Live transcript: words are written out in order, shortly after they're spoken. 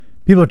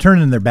People are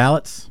turning in their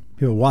ballots.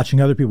 People are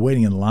watching other people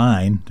waiting in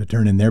line to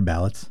turn in their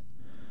ballots.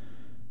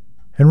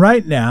 And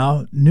right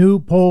now, new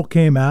poll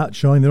came out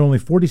showing that only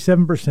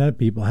 47% of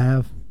people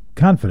have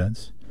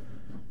confidence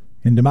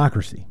in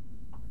democracy.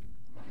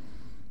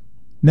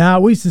 Now,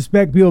 we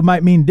suspect people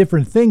might mean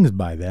different things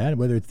by that,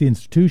 whether it's the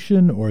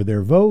institution or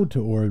their vote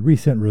or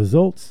recent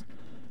results.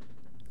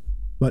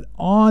 But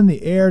on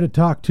the air to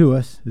talk to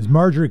us is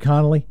Majorie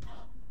Connelly,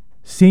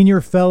 senior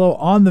fellow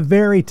on the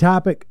very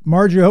topic.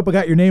 Marjorie, I hope I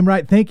got your name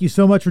right. Thank you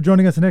so much for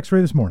joining us on X-Ray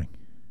this morning.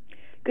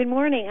 Good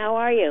morning. How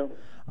are you?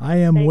 I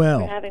am Thanks well.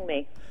 Thanks for having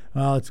me.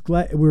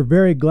 We're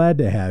very glad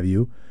to have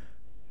you.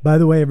 By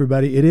the way,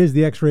 everybody, it is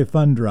the X-Ray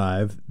Fund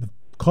Drive. The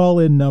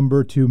call-in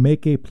number to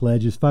make a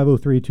pledge is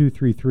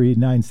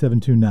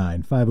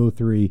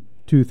 503-233-9729,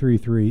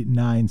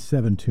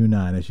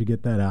 503-233-9729. I should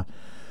get that out.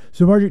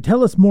 So, Marjorie,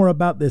 tell us more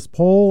about this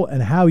poll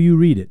and how you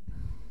read it.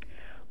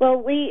 Well,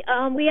 we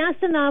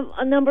asked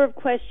a number of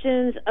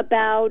questions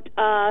about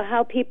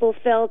how people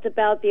felt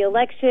about the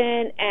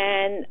election,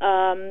 and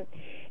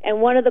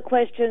one of the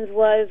questions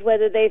was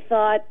whether they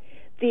thought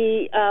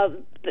the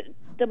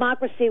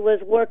democracy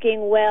was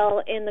working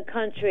well in the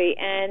country.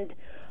 And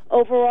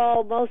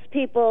overall, most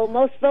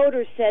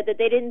voters said that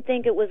they didn't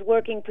think it was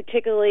working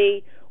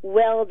particularly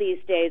well these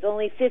days.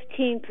 Only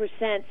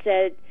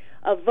 15%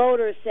 of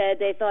voters said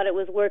they thought it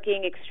was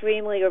working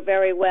extremely or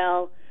very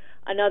well.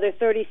 Another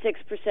 36%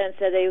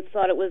 said they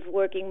thought it was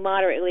working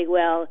moderately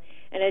well.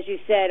 And as you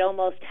said,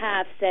 almost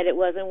half said it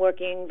wasn't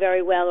working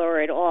very well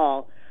or at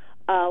all.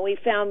 We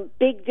found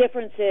big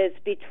differences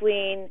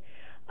between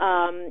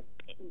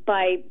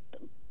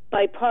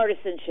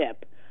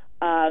bipartisanship.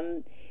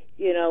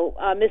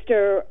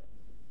 Mr.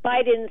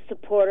 Biden's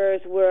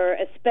supporters were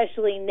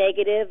especially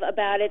negative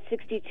about it.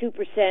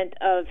 62%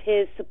 of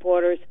his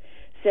supporters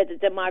said that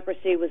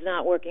democracy was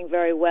not working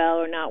very well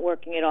or not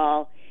working at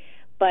all.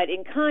 But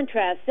in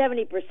contrast,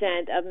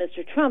 70% of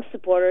Mr. Trump's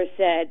supporters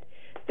said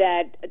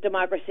that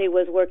democracy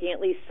was working at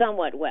least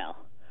somewhat well.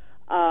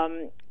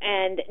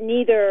 And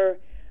neither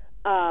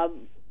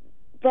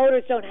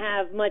voters don't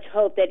have much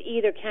hope that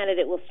either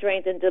candidate will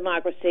strengthen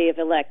democracy if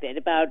elected.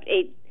 About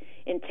 8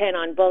 in 10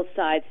 on both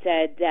sides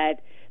said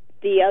that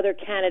the other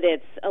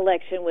candidate's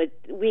election would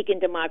weaken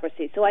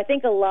democracy. So I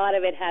think a lot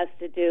of it has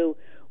to do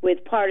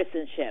with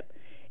partisanship.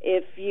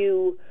 If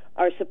you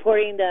are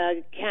supporting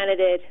the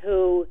candidate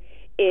who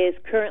is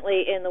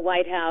currently in the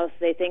White House,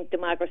 they think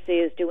democracy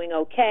is doing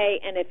okay.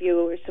 And if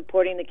you are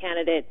supporting the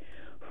candidate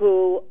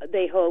who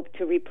they hope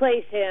to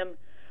replace him,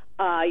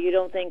 you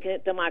don't think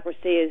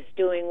democracy is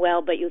doing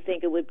well, but you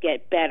think it would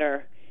get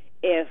better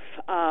if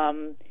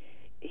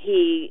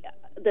he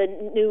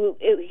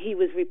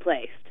was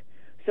replaced.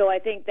 So I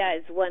think that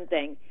is one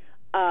thing.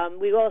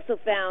 We also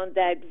found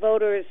that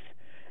voters,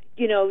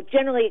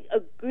 generally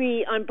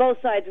agree on both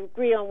sides,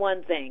 agree on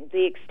one thing: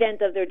 the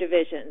extent of their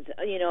divisions.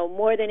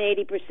 More than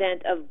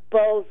 80% of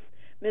both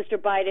Mr.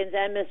 Biden's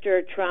and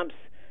Mr. Trump's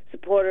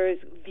supporters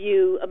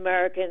view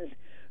Americans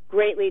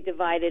greatly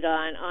divided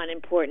on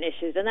important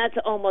issues, and that's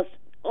almost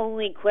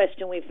only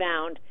question we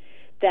found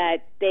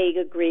that they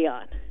agree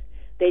on.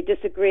 They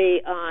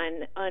disagree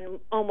on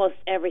almost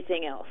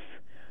everything else,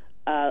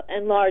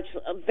 and large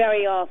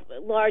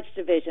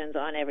divisions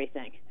on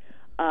everything.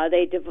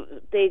 They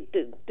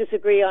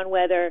disagree on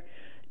whether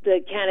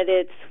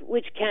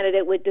which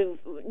candidate would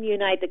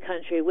unite the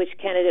country, which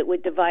candidate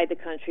would divide the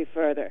country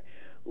further,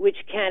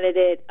 which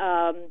candidate,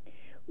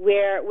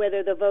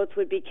 whether the votes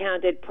would be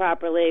counted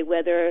properly,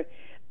 whether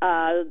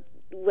the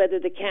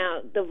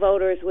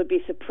voters would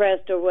be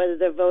suppressed, or whether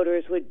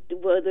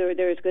whether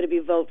there's going to be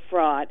vote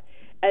fraud.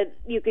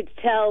 You could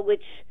tell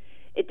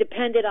it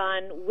depended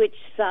on which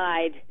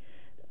side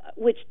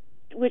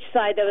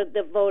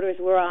the voters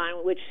were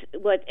on,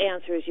 what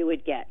answers you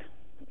would get.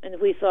 And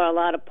we saw a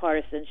lot of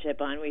partisanship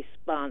on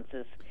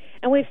responses.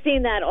 And we've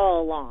seen that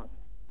all along.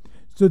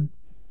 So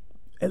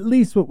at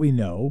least what we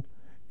know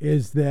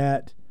is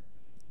that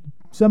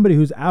somebody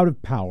who's out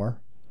of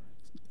power,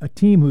 a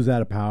team who's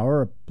out of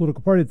power, a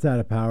political party that's out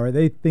of power,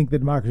 they think that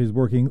democracy is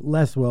working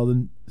less well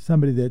than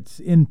somebody that's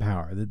in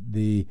power,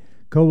 the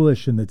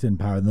coalition that's in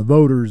power, and the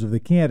voters of the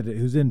candidate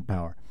who's in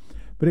power.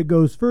 But it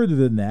goes further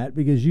than that,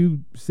 because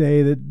you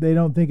say that they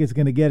don't think it's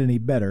going to get any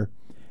better,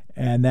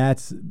 and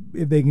that's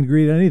if they can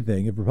agree on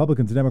anything. If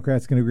Republicans and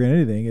Democrats can agree on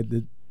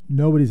anything,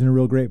 nobody's in a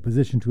real great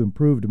position to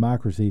improve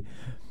democracy.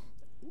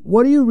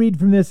 What do you read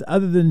from this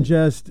other than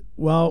just,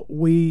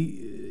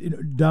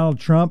 Donald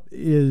Trump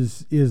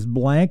is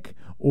blank,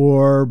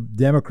 or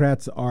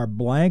Democrats are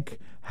blank?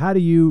 How do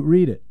you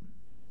read it?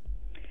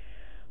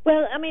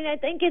 Well, I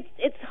think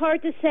it's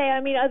hard to say.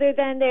 Other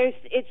than there's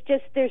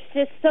just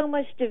so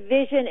much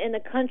division in the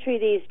country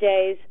these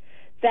days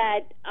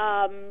that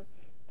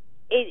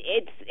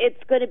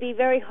it's going to be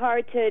very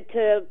hard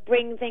to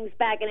bring things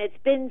back, and it's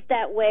been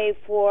that way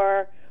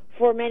for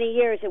many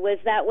years. It was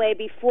that way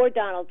before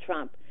Donald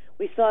Trump.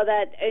 We saw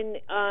that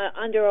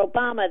under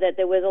Obama, that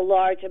there was a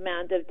large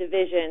amount of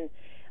division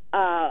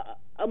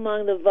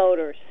among the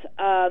voters,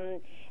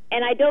 and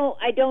I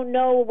don't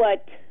know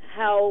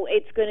how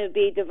it's going to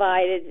be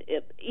divided.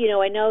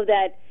 I know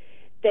that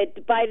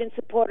Biden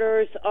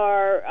supporters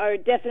are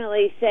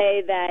definitely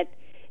say that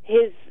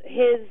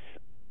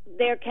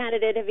their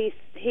candidate, if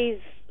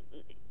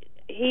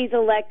he's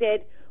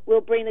elected,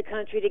 will bring the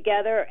country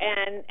together,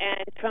 and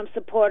Trump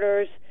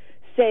supporters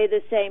say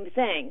the same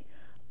thing.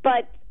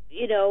 But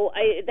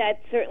that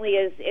certainly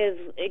is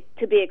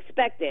to be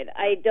expected.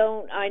 I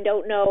don't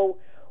know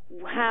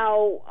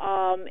how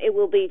it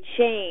will be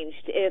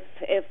changed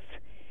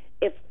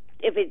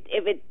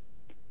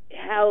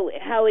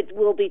how it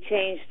will be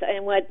changed,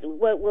 and what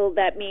will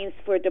that mean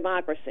for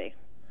democracy.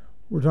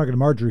 We're talking to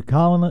Majorie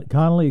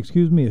Connelly,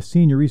 a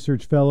senior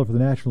research fellow for the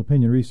National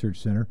Opinion Research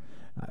Center.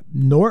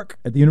 Nork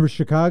at the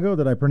University of Chicago.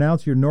 Did I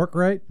pronounce your Nork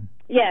right?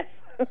 Yes.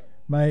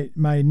 My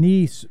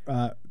niece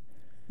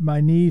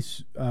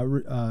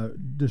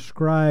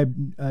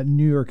described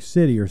New York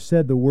City, or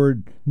said the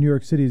word New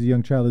York City as a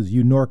young child as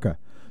Unorka.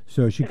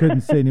 So she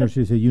couldn't say New York,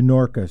 she said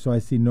Unorka. So I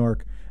see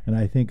Nork and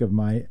I think of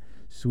my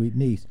sweet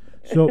niece.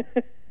 So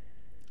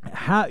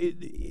how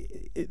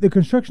the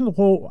construction of the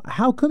poll,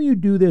 how come you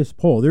do this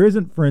poll? There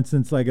isn't, for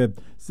instance,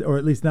 or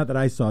at least not that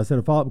I saw, a set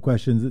of follow-up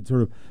questions that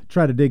sort of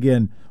try to dig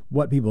in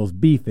what people's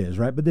beef is,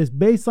 right? But this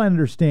baseline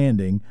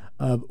understanding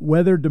of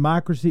whether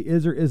democracy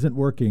is or isn't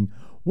working,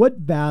 what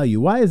value,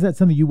 why is that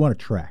something you want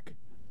to track?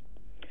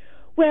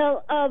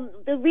 Well,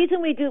 the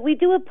reason we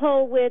do a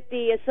poll with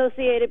the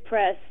Associated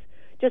Press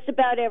just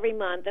about every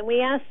month, and we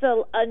ask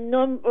a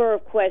number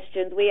of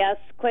questions. We ask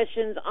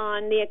questions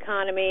on the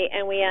economy,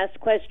 and we ask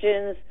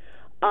questions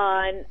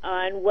on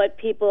what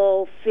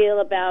people feel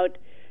about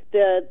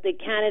the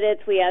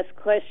candidates. We ask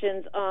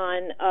questions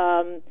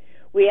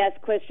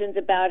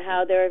about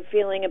how they're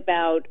feeling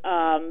about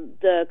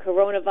the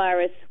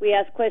coronavirus. We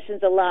ask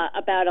questions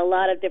about a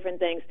lot of different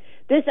things.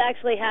 This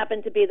actually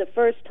happened to be the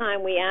first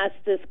time we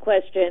asked this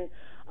question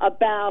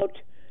about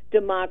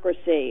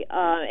democracy,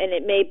 and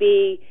it may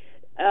be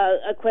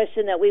a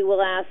question that we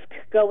will ask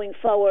going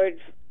forward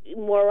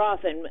more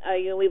often.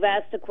 We've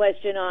asked a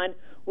question on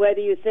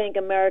whether you think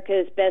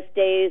America's best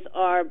days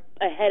are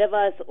ahead of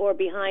us or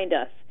behind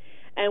us,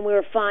 and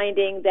we're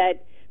finding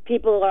that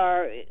people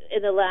are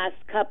in the last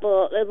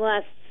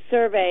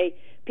survey,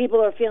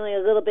 people are feeling a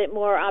little bit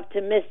more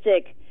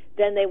optimistic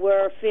than they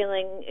were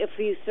feeling a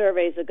few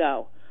surveys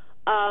ago.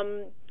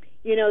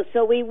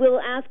 So we will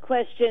ask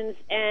questions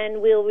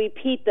and we'll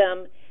repeat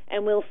them,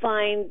 and we'll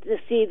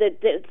see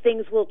that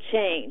things will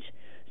change.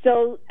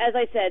 So, as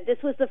I said,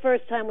 this was the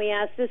first time we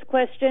asked this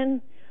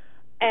question,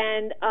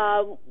 and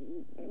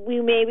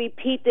we may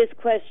repeat this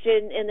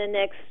question in the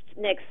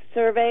next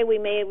survey. We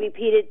may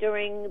repeat it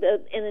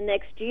in the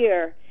next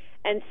year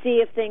and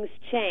see if things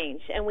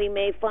change. And we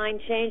may find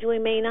change, we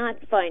may not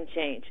find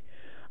change.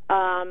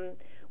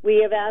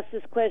 We have asked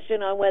this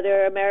question on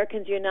whether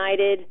Americans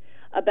united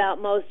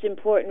about most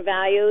important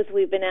values.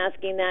 We've been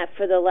asking that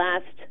for the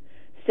last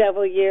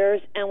several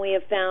years, and we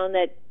have found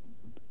that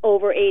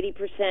over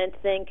 80%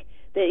 think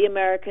that the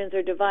Americans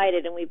are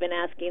divided, and we've been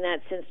asking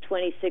that since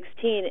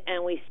 2016,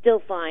 and we still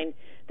find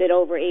that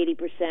over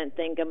 80%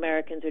 think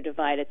Americans are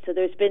divided. So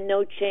there's been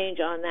no change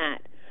on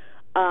that.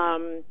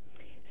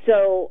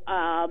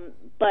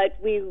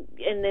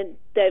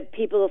 That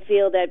people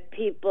feel that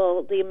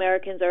the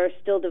Americans are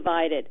still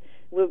divided.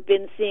 We've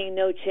been seeing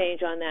no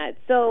change on that.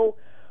 So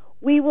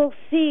we will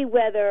see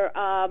whether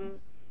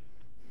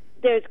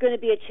there's going to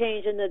be a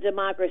change in the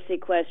democracy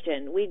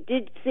question. We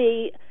did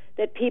see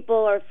that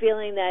people are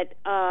feeling that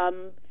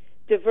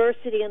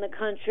diversity in the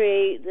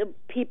country, the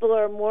people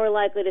are more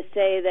likely to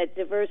say that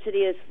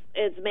diversity is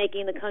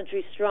making the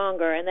country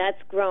stronger, and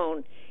that's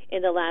grown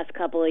in the last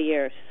couple of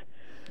years.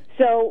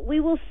 So we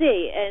will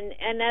see,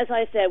 and as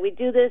I said, we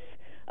do this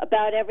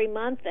about every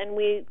month, and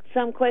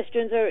some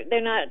questions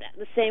they're not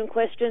the same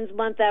questions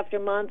month after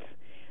month,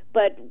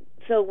 but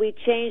so we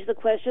change the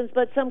questions,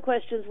 but some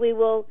questions we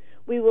will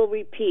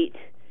repeat,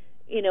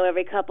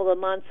 every couple of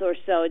months or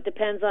so. It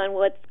depends on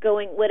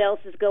what else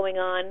is going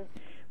on.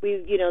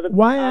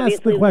 Why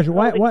ask the question?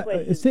 Why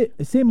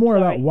say more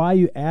about why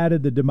you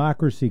added the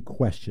democracy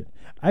question.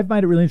 I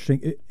find it really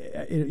interesting.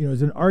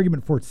 As an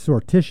argument for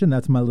sortition,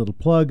 that's my little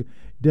plug.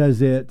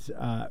 Does it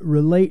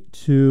relate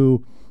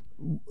to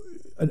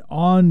an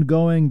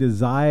ongoing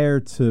desire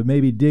to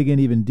maybe dig in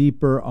even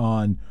deeper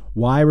on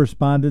why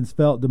respondents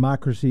felt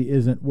democracy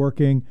isn't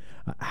working?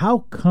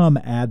 How come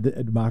add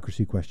the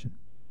democracy question?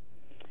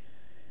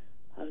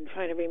 I'm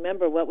trying to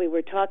remember what we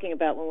were talking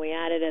about when we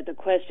added the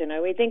question.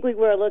 I think we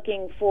were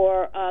looking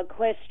for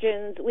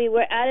questions. We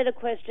added a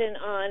question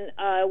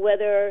on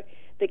whether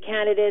the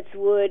candidates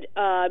would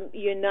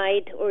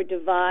unite or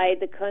divide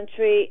the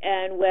country,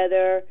 and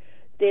whether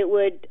it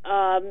would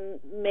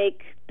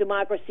make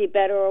democracy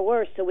better or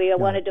worse. So we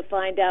wanted to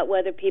find out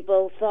whether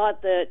people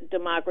thought that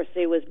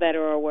democracy was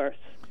better or worse.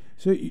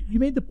 So you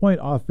made the point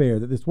off air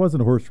that this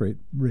wasn't a horse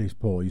race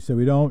poll. You said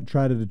we don't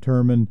try to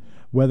determine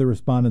whether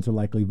respondents are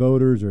likely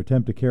voters or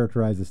attempt to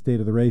characterize the state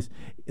of the race.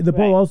 The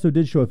poll also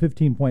did show a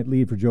 15-point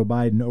lead for Joe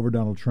Biden over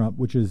Donald Trump,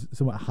 which is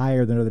somewhat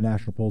higher than other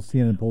national polls.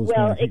 CNN polls.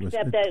 Well,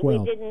 except that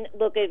 12. We didn't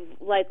look at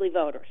likely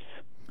voters.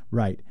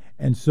 Right.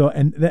 And so,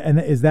 and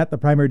is that the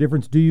primary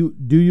difference? Do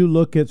you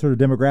look at sort of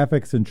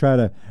demographics and try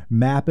to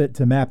map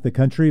the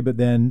country, but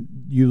then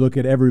you look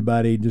at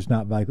everybody, just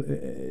not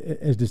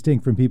as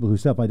distinct from people who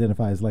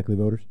self-identify as likely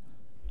voters?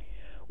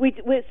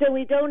 So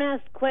we don't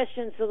ask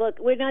questions to look.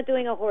 We're not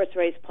doing a horse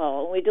race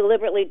poll. We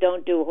deliberately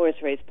don't do horse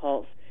race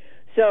polls.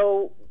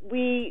 So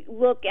we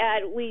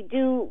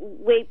do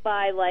weight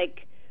by,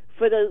 like,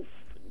 for the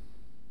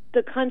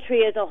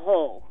country as a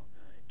whole,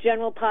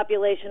 general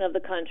population of the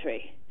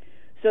country.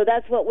 So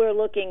that's what we're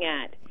looking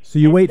at. So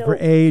you wait for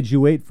age,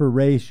 you wait for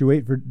race, you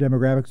wait for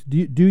demographics.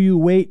 Do you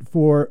wait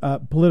for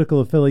political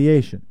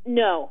affiliation?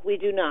 No, we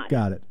do not.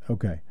 Got it.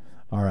 Okay.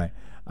 All right.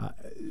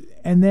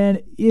 And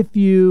then if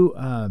you,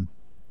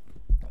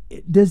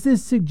 does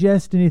this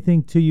suggest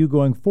anything to you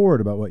going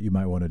forward about what you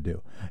might want to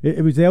do?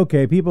 If we say,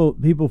 okay,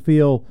 people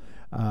feel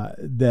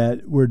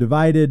that we're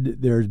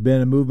divided. There's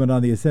been a movement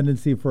on the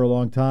ascendancy for a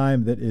long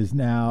time that is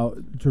now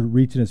sort of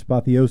reaching its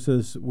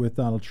apotheosis with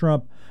Donald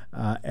Trump,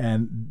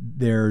 and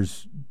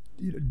there's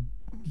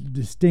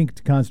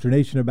distinct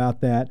consternation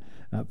about that.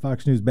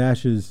 Fox News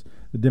bashes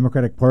the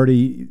Democratic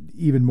Party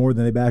even more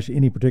than they bash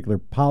any particular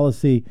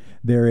policy.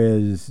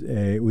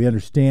 We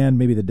understand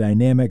maybe the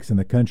dynamics in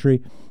the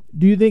country.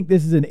 Do you think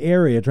this is an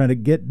area trying to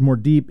get more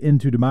deep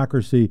into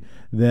democracy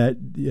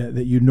that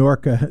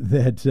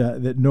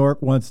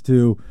NORC wants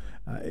to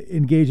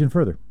engage in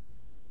further?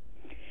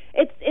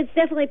 It's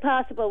definitely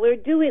possible.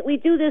 We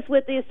do this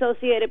with the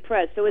Associated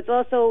Press, so it's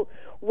also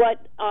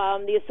what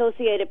the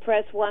Associated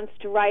Press wants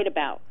to write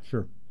about.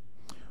 Sure.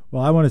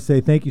 Well, I want to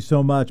say thank you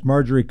so much,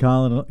 Majorie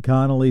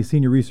Connelly,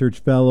 Senior Research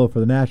Fellow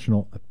for the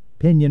National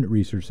Opinion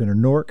Research Center,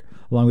 NORC,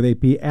 along with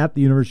AP at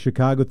the University of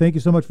Chicago. Thank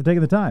you so much for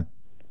taking the time.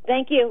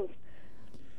 Thank you.